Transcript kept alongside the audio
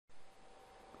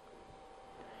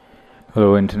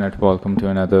Hello Internet, welcome to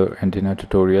another antenna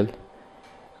tutorial.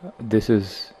 This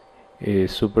is a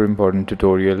super important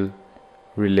tutorial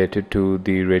related to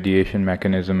the radiation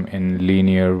mechanism in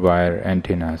linear wire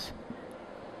antennas.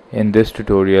 In this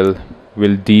tutorial,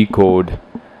 we'll decode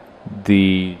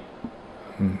the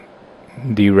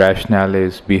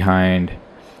rationales behind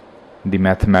the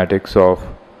mathematics of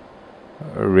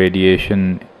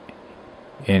radiation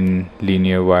in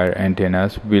linear wire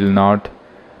antennas. We'll not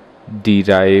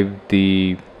derive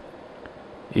the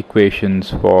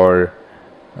equations for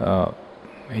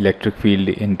electric field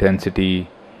intensity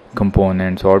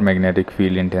components or magnetic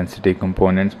field intensity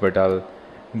components, but I'll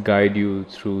guide you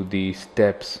through the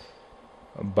steps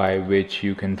by which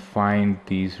you can find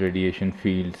these radiation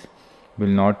fields. We'll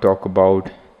not talk about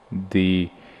the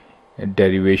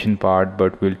derivation part,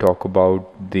 but we'll talk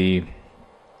about the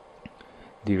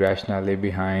rationale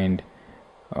behind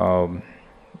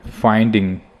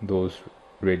finding those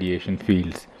radiation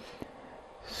fields.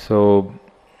 So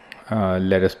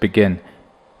let us begin.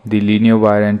 The linear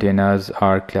wire antennas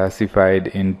are classified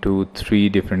into three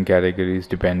different categories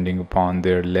depending upon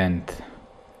their length.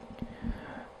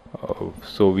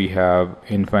 So we have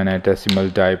infinitesimal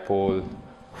dipole,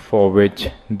 for which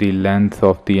the length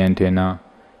of the antenna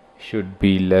should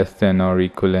be less than or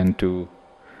equivalent to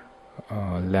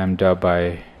lambda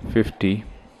by 50.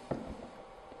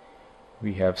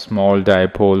 We have small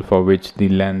dipole, for which the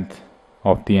length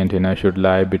of the antenna should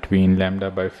lie between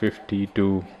lambda by 50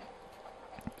 to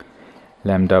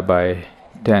lambda by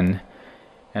 10,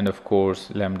 and of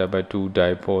course lambda by 2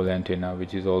 dipole antenna,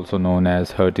 which is also known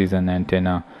as Hertzian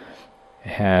antenna,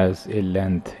 has a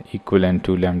length equivalent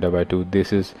to lambda by 2.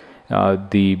 This is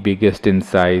the biggest in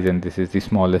size and this is the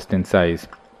smallest in size.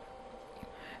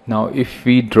 Now if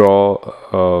we draw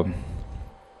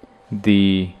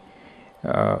the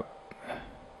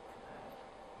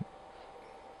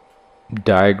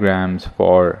diagrams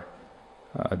for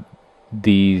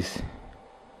these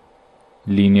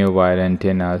linear wire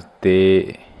antennas,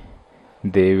 they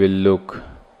will look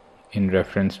in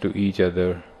reference to each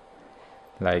other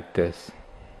like this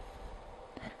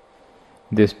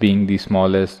being the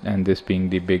smallest and this being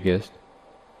the biggest.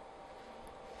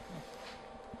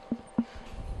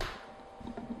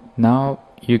 Now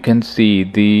you can see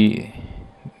the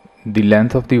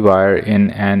length of the wire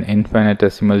in an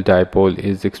infinitesimal dipole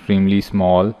is extremely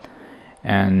small,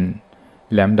 and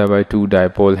lambda by 2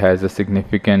 dipole has a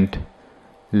significant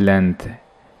length,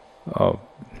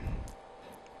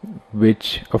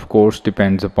 which of course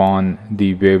depends upon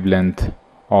the wavelength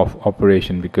of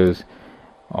operation, because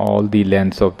all the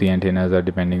lengths of the antennas are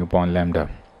depending upon lambda.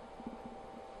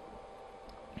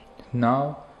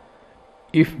 Now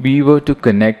if we were to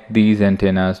connect these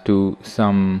antennas to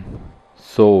some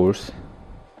source,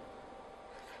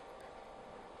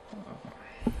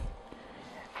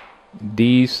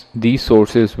 these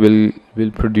sources will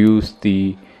produce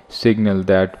the signal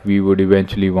that we would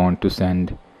eventually want to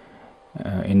send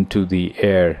into the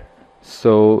air.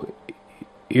 So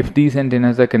if these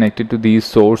antennas are connected to these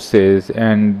sources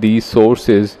and these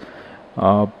sources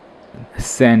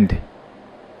send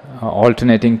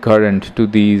alternating current to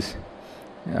these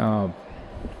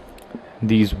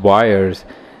wires,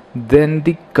 then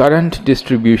the current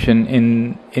distribution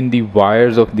in the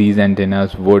wires of these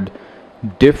antennas would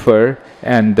differ,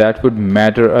 and that would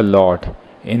matter a lot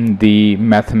in the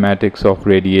mathematics of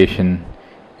radiation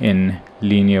in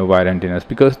linear wire antennas,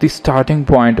 because the starting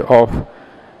point of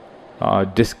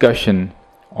discussion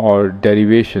or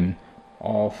derivation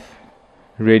of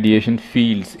radiation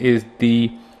fields is the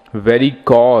very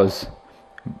cause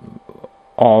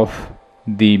of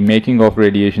the making of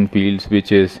radiation fields,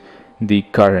 which is the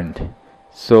current.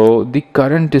 So the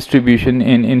current distribution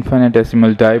in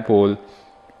infinitesimal dipole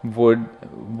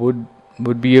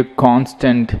would be a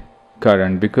constant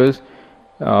current, because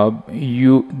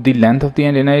the length of the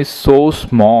antenna is so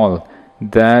small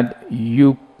that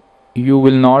you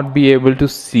will not be able to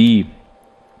see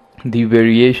the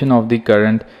variation of the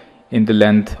current in the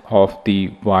length of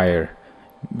the wire,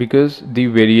 because the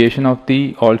variation of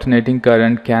the alternating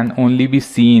current can only be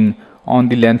seen on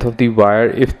the length of the wire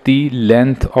if the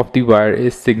length of the wire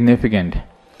is significant.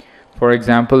 For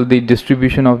example, the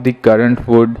distribution of the current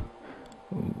would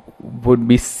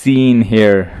be seen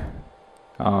here.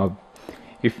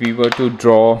 If we were to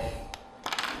draw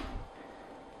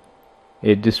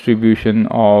a distribution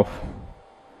of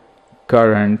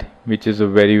current, which is a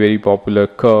very popular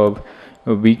curve,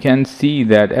 we can see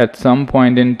that at some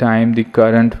point in time the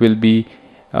current will be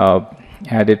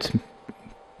at its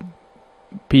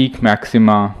peak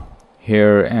maxima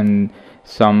here, and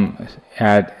some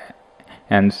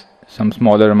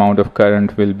smaller amount of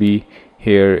current will be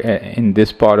here in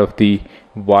this part of the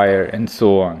wire, and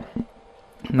so on.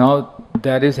 Now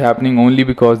that is happening only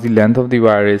because the length of the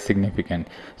wire is significant.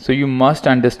 So you must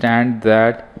understand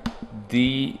that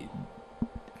the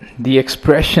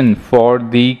expression for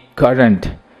the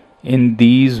current in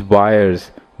these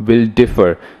wires will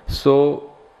differ.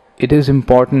 So it is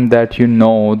important that you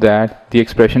know that the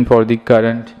expression for the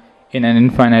current in an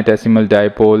infinitesimal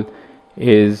dipole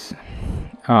is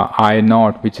I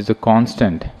naught, which is a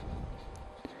constant,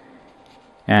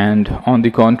 and on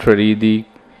the contrary, the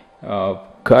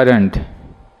current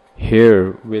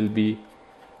here will be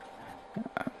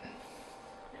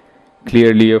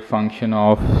clearly a function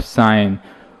of sine,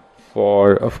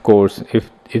 for of course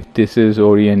if this is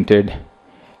oriented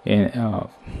in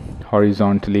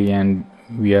horizontally, and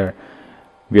we are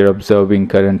observing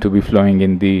current to be flowing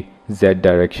in the z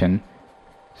direction.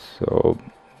 So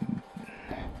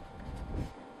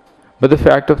but the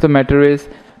fact of the matter is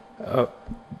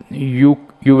you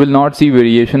will not see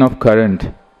variation of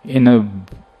current in a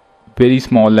very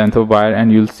small length of wire,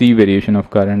 and you'll see variation of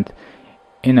current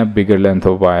in a bigger length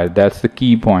of wire. That's the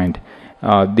key point.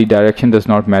 The direction does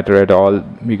not matter at all,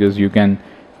 because you can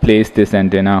place this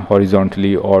antenna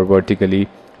horizontally or vertically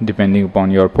depending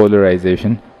upon your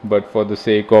polarization, but for the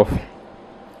sake of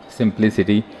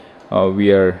simplicity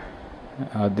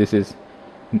this is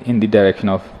in the direction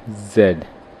of Z.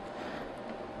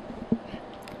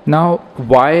 Now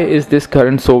why is this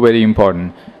current so very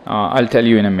important? I'll tell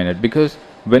you in a minute, because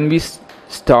when we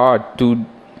start to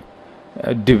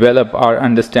develop our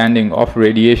understanding of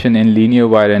radiation in linear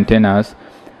wire antennas,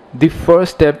 the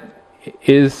first step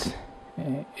is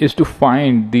to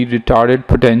find the retarded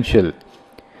potential.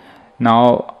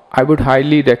 Now I would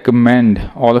highly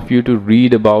recommend all of you to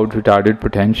read about retarded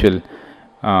potential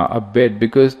a bit,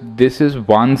 because this is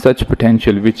one such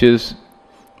potential which is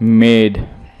made.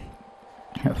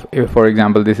 If, for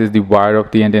example, this is the wire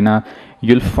of the antenna,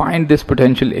 you'll find this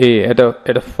potential A at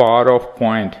a far off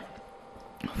point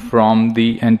from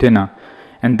the antenna,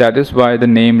 and that is why the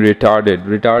name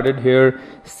retarded here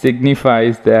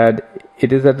signifies that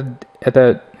it is at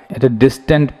a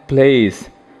distant place,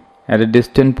 at a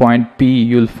distant point P.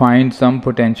 You'll find some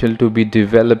potential to be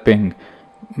developing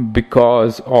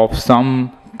because of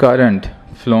some current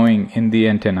flowing in the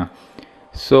antenna.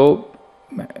 So,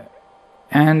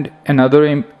 and another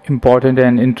important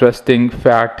and interesting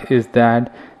fact is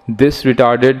that this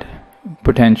retarded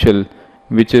potential,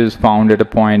 which is found at a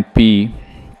point P,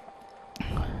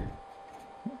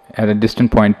 at a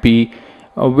distant point P,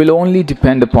 will only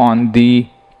depend upon the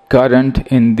current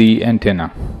in the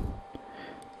antenna.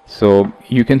 So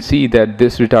you can see that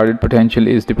this retarded potential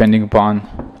is depending upon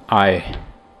I.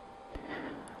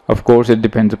 Of course, it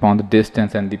depends upon the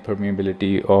distance and the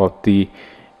permeability of the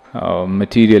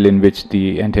material in which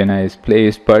the antenna is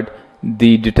placed, but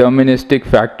the deterministic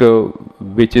factor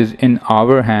which is in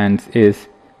our hands is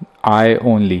I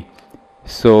only.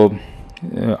 So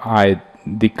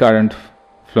the current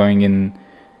flowing in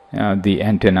the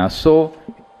antenna. So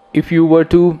if you were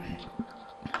to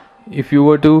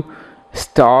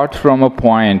start from a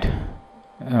point,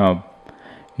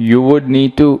 you would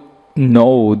need to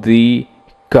know the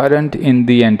current in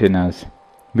the antennas,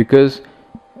 because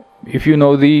if you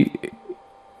know the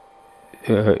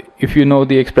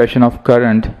expression of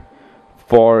current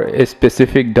for a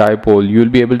specific dipole, you will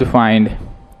be able to find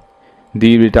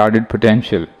the retarded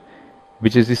potential,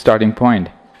 which is the starting point,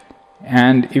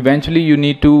 and eventually you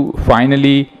need to find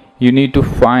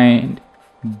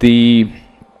the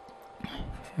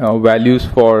values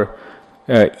for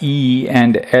E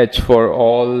and H for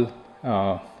all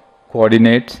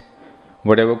coordinates.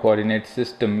 Whatever coordinate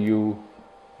system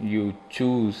you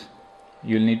choose,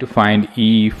 you'll need to find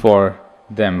E for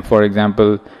them. For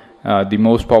example, the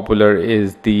most popular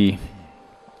is the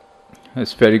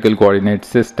spherical coordinate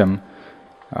system,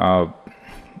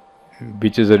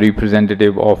 which is a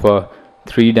representative of a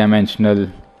three-dimensional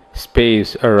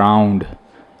space around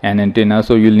an antenna.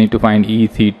 So you'll need to find E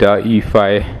theta, E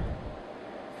phi,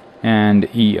 and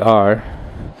ER,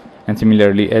 and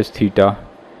similarly H theta,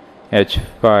 H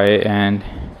phi, and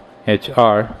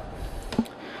HR.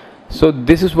 So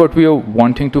this is what we are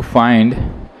wanting to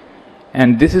find,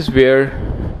 and this is where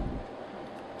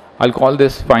I'll call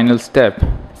this final step,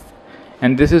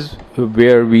 and this is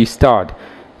where we start.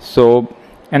 So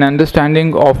an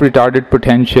understanding of retarded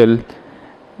potential,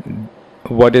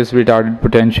 what is retarded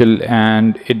potential,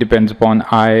 and it depends upon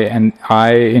I, and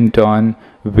I in turn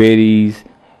varies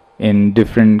in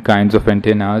different kinds of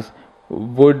antennas,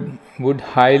 would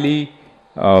highly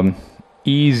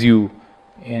ease you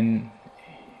in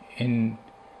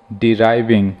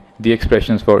deriving the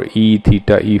expressions for E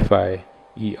theta, E phi,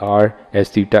 ER, H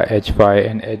theta, H phi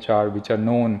and HR, which are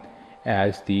known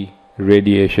as the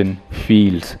radiation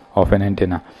fields of an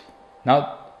antenna.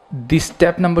 Now the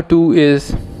step number 2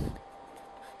 is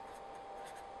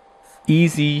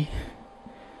easy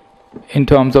in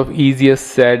terms of easier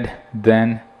said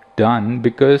than done,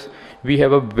 because we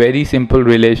have a very simple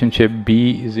relationship.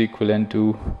 B is equivalent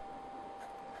to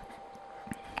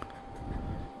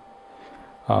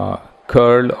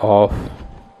curl of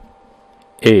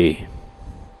A.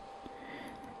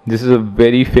 This is a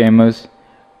very famous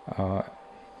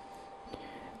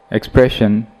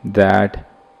expression that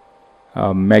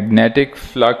magnetic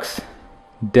flux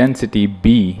density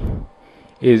B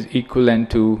is equivalent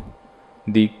to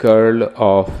the curl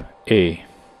of A.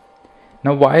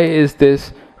 Now why is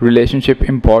this relationship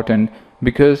important?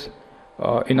 Because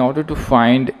in order to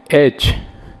find H,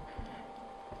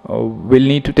 we'll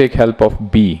need to take help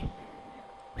of B.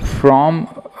 From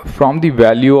the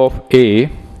value of A,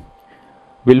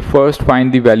 we'll first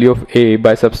find the value of A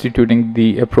by substituting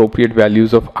the appropriate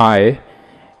values of I,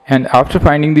 and after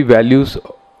finding the value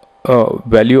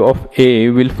of A,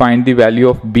 we'll find the value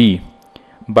of B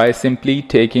by simply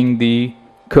taking the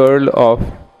curl of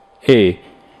A,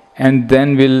 and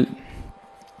then we'll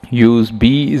use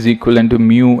B is equivalent to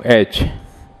mu H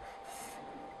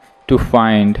to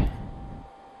find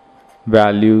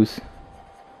values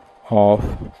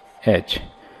of H,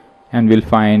 and we'll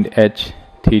find H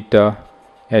theta,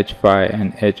 H phi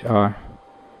and HR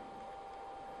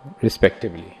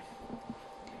respectively.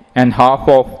 And half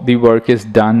of the work is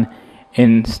done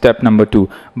in step number 2.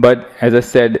 But as I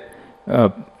said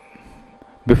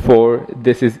before,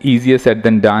 this is easier said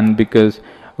than done, because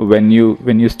when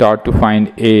you start to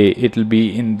find A, it will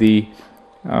be in the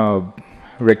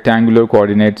rectangular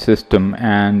coordinate system,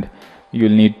 and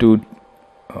you'll need to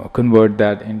convert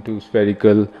that into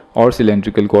spherical or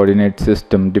cylindrical coordinate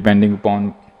system depending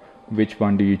upon which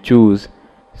one do you choose.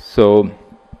 So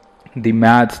the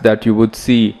maths that you would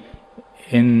see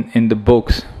in the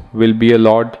books will be a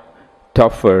lot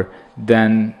tougher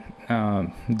than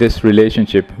this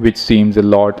relationship, which seems a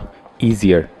lot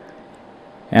easier.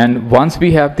 And once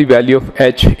we have the value of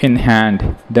H in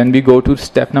hand, then we go to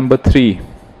step number 3,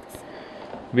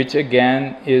 which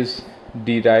again is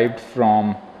derived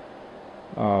from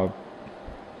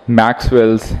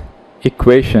Maxwell's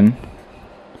equation,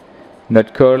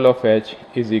 that curl of H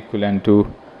is equivalent to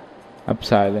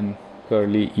epsilon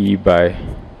curly E by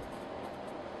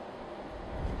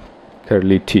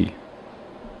curly T.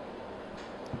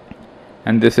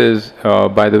 And this is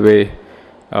by the way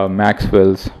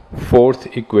Maxwell's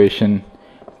 4th equation,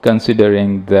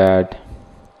 considering that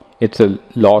it's a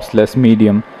lossless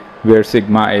medium where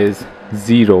sigma is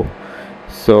 0.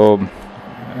 So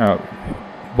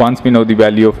once we know the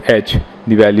value of H,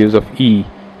 the values of E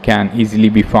can easily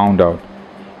be found out.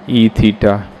 E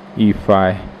theta, E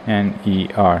phi and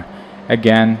ER.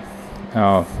 Again,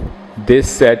 this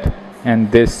set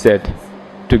and this set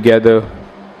together,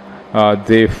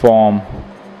 they form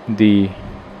the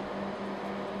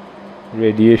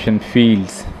radiation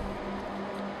fields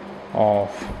of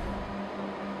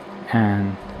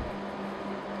an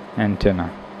antenna.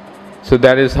 So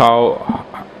that is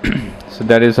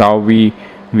how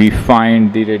we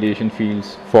find the radiation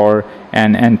fields for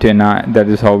an antenna. That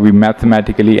is how we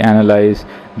mathematically analyze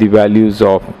the values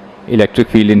of electric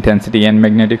field intensity and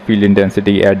magnetic field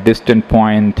intensity at distant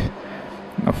point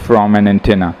from an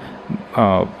antenna.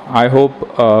 I hope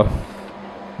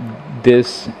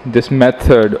this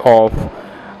method of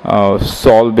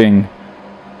solving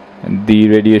the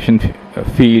radiation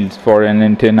fields for an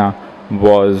antenna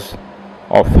was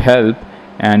of help,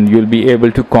 and you'll be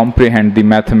able to comprehend the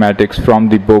mathematics from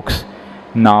the books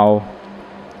now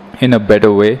in a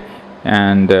better way.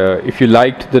 And if you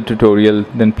liked the tutorial,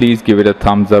 then please give it a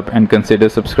thumbs up and consider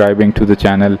subscribing to the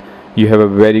channel. You have a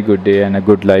very good day and a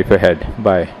good life ahead.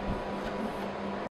 Bye.